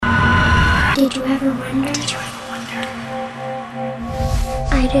Did you ever wonder?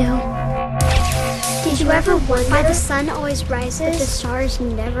 I do. Did you ever wonder why the sun always rises, but the stars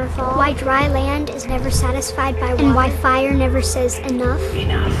never fall? Why dry land is never satisfied by water? And why fire never says enough?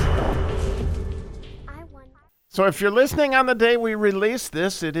 So if you're listening on the day we release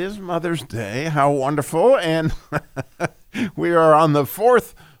this, it is Mother's Day. How wonderful. And we are on the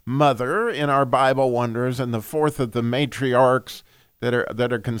fourth mother in our Bible Wonders and the fourth of the matriarchs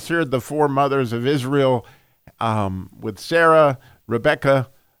that are considered the four mothers of Israel, with Sarah,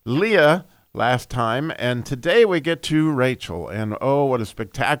 Rebecca, Leah last time. And today we get to Rachel. And oh, what a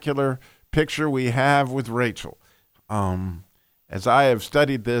spectacular picture we have with Rachel. As I have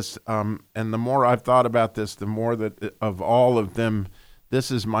studied this, and the more I've thought about this, the more that of all of them, this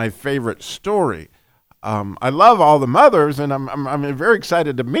is my favorite story. I love all the mothers, and I'm very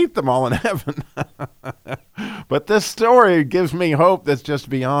excited to meet them all in heaven. But this story gives me hope that's just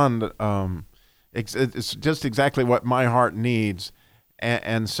beyond. It's just exactly what my heart needs,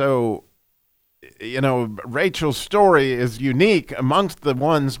 and so, you know, Rachel's story is unique amongst the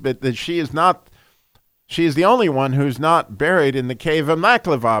ones, but that she is not. She is the only one who's not buried in the cave of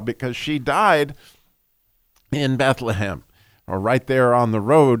Machpelah, because she died in Bethlehem, or right there on the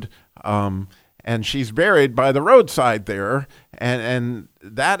road, and she's buried by the roadside there, and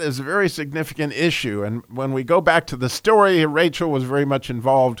that is a very significant issue. And when we go back to the story, Rachel was very much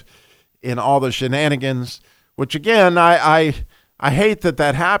involved in all the shenanigans, which again, I hate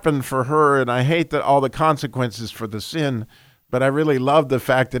that happened for her, and I hate that all the consequences for the sin. But I really love the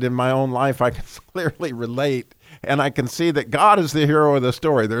fact that in my own life I can clearly relate, and I can see that God is the hero of the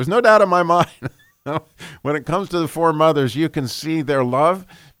story. There's no doubt in my mind. When it comes to the four mothers, you can see their love,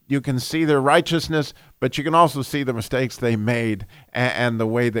 you can see their righteousness, but you can also see the mistakes they made and the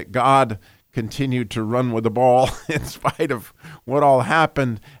way that God continued to run with the ball in spite of what all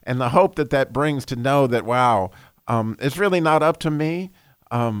happened, and the hope that brings to know that, wow, it's really not up to me.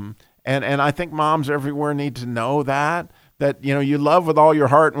 And I think moms everywhere need to know that, you know, you love with all your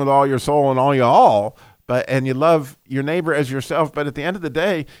heart and with all your soul and all you all, and you love your neighbor as yourself. But at the end of the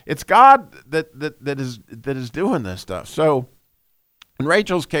day, it's God that is doing this stuff. So in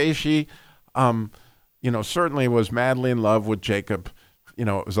Rachel's case, she, you know, certainly was madly in love with Jacob. You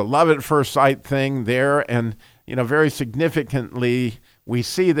know, it was a love at first sight thing there. And, you know, very significantly, we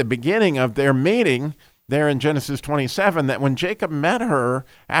see the beginning of their meeting there in Genesis 27, that when Jacob met her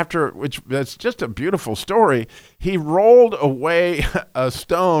that's just a beautiful story, he rolled away a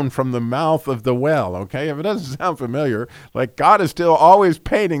stone from the mouth of the well, okay? If it doesn't sound familiar, like God is still always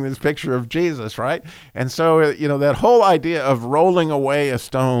painting this picture of Jesus, right? And so, you know, that whole idea of rolling away a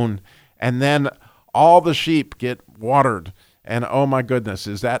stone and then all the sheep get watered, and oh my goodness,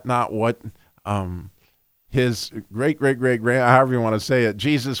 is that not what his great-great-great-grand, however you want to say it,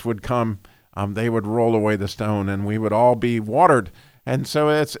 Jesus would come. They would roll away the stone, and we would all be watered. And so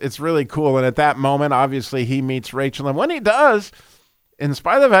it's really cool. And at that moment, obviously, he meets Rachel. And when he does, in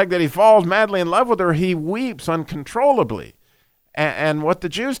spite of the fact that he falls madly in love with her, he weeps uncontrollably. And what the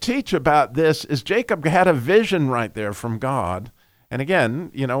Jews teach about this is Jacob had a vision right there from God. And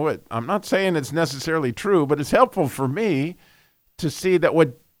again, you know, I'm not saying it's necessarily true, but it's helpful for me to see that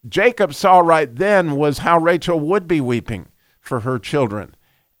what Jacob saw right then was how Rachel would be weeping for her children.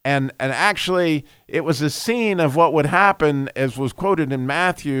 And actually, it was a scene of what would happen, as was quoted in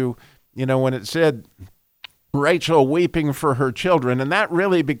Matthew, you know, when it said Rachel weeping for her children. And that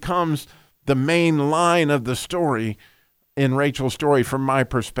really becomes the main line of the story in Rachel's story from my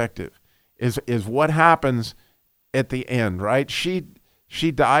perspective, is what happens at the end, right? She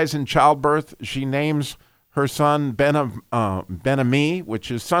dies in childbirth. She names her son Ben-Ami,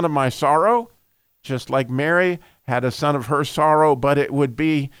 which is son of my sorrow, just like Mary had a son of her sorrow, but it would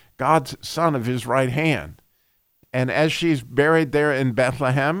be God's son of his right hand. And as she's buried there in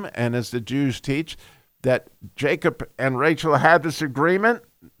Bethlehem, and as the Jews teach, that Jacob and Rachel had this agreement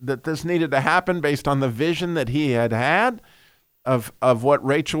that this needed to happen based on the vision that he had of what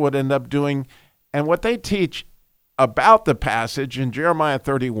Rachel would end up doing. And what they teach about the passage in Jeremiah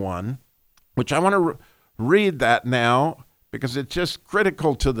 31, which I want to read that now because it's just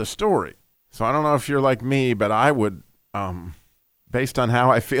critical to the story. So I don't know if you're like me, but I would, based on how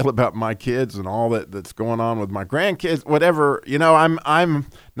I feel about my kids and all that's going on with my grandkids, whatever, you know, I'm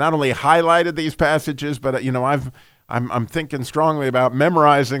not only highlighted these passages, but you know, I'm thinking strongly about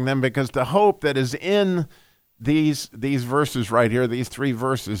memorizing them, because the hope that is in these verses right here, these three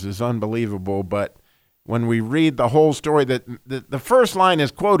verses, is unbelievable. But when we read the whole story, that the first line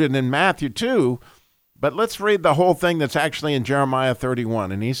is quoted in Matthew 2, but let's read the whole thing that's actually in Jeremiah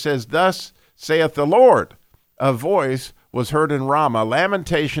 31. And he says, "Thus saith the Lord, a voice was heard in Ramah,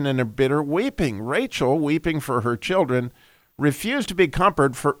 lamentation and a bitter weeping. Rachel, weeping for her children, refused to be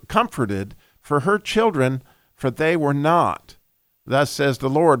comforted for her children, for they were not. Thus says the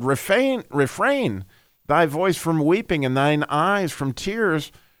Lord, refrain thy voice from weeping and thine eyes from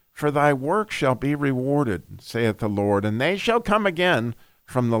tears, for thy work shall be rewarded, saith the Lord, and they shall come again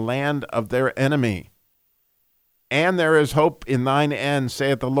from the land of their enemy. And there is hope in thine end,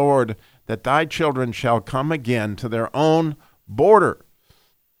 saith the Lord, that thy children shall come again to their own border.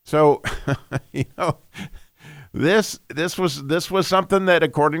 So, this was something that,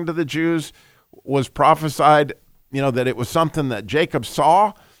 according to the Jews, was prophesied, that it was something that Jacob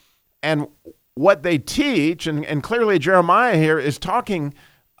saw. And what they teach, and clearly Jeremiah here is talking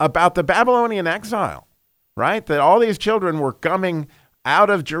about the Babylonian exile, right? That all these children were coming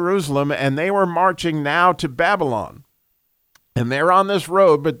out of Jerusalem and they were marching now to Babylon. And they're on this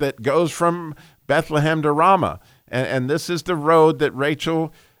road, but that goes from Bethlehem to Ramah. And this is the road that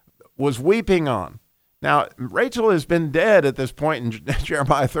Rachel was weeping on. Now, Rachel has been dead at this point in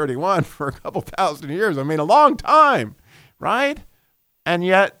Jeremiah 31 for a couple thousand years. I mean, a long time, right? And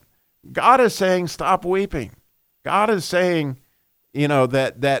yet, God is saying, stop weeping. God is saying,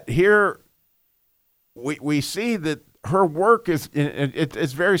 that here we see that her work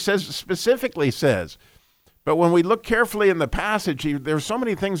it's very specifically says. But when we look carefully in the passage, there's so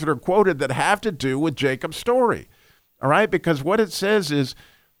many things that are quoted that have to do with Jacob's story. All right? Because what it says is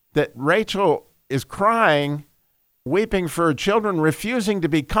that Rachel is crying, weeping for her children, refusing to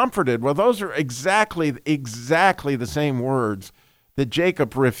be comforted. Well, those are exactly the same words that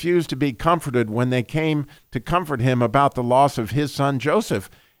Jacob refused to be comforted when they came to comfort him about the loss of his son Joseph.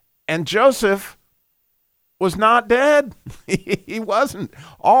 And Joseph was not dead. He wasn't.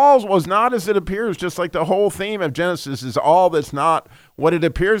 All was not as it appears, just like the whole theme of Genesis is all that's not what it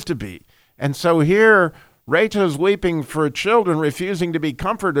appears to be. And so here, Rachel is weeping for children, refusing to be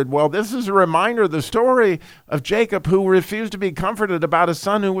comforted. Well, this is a reminder of the story of Jacob, who refused to be comforted about a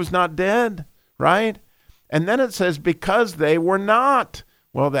son who was not dead, right? And then it says, because they were not.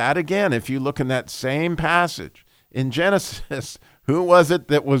 Well, that again, if you look in that same passage in Genesis, who was it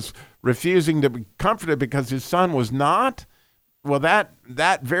that was refusing to be comforted because his son was not? Well, that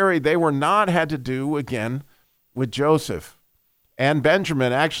they were not had to do again with Joseph and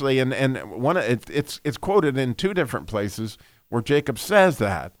Benjamin, actually, and one it's quoted in two different places where Jacob says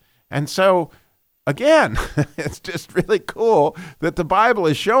that. And so again, it's just really cool that the Bible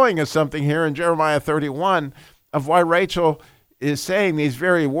is showing us something here in Jeremiah 31 of why Rachel is saying these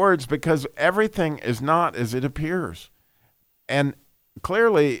very words, because everything is not as it appears. And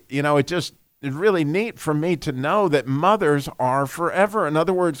clearly, it's really neat for me to know that mothers are forever. In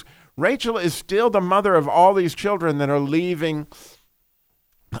other words, Rachel is still the mother of all these children that are leaving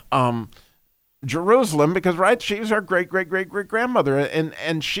Jerusalem, because, right, she's our great-great-great-great-grandmother,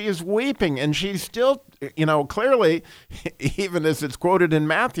 and she is weeping, and she's still, clearly, even as it's quoted in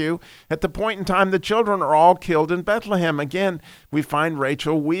Matthew, at the point in time the children are all killed in Bethlehem. Again, we find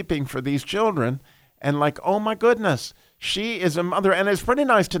Rachel weeping for these children, and like, oh my goodness, she is a mother. And it's pretty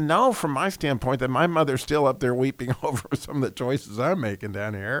nice to know from my standpoint that my mother's still up there weeping over some of the choices I'm making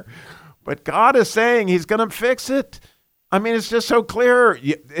down here. But God is saying he's going to fix it. I mean, it's just so clear.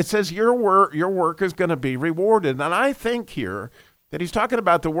 It says your work is going to be rewarded. And I think here that he's talking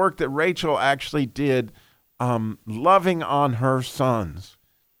about the work that Rachel actually did, loving on her sons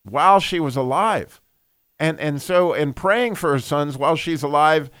while she was alive. And praying for her sons while she's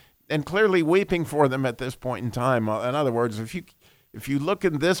alive, and clearly weeping for them at this point in time. In other words, if you look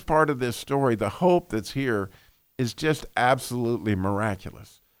in this part of this story, the hope that's here is just absolutely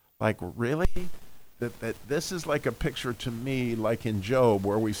miraculous. Like, really? That this is like a picture to me, like in Job,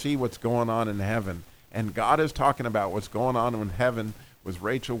 where we see what's going on in heaven. And God is talking about what's going on in heaven with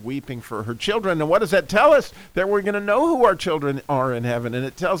Rachel weeping for her children. And what does that tell us? That we're going to know who our children are in heaven. And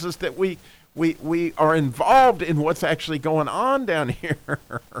it tells us that we are involved in what's actually going on down here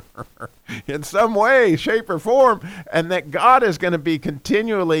in some way, shape, or form, and that God is going to be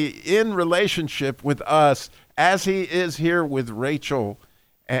continually in relationship with us as he is here with Rachel,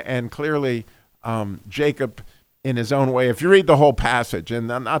 and clearly Jacob in his own way. If you read the whole passage, and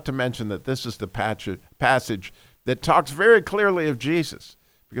not to mention that this is the passage that talks very clearly of Jesus,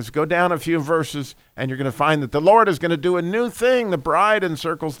 because go down a few verses and you're going to find that the Lord is going to do a new thing. The bride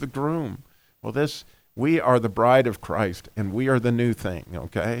encircles the groom. Well, we are the bride of Christ, and we are the new thing,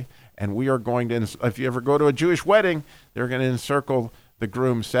 okay? And we are going to, if you ever go to a Jewish wedding, they're going to encircle the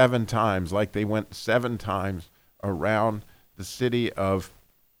groom 7 times, like they went 7 times around the city of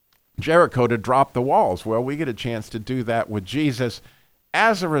Jericho to drop the walls. Well, we get a chance to do that with Jesus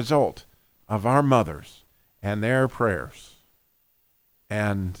as a result of our mothers and their prayers.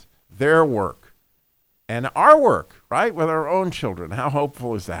 and their work and our work, right, with our own children. How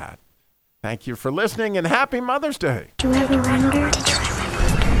hopeful is that? Thank you for listening, and happy Mother's Day. Did you ever wonder?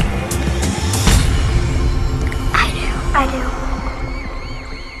 I do.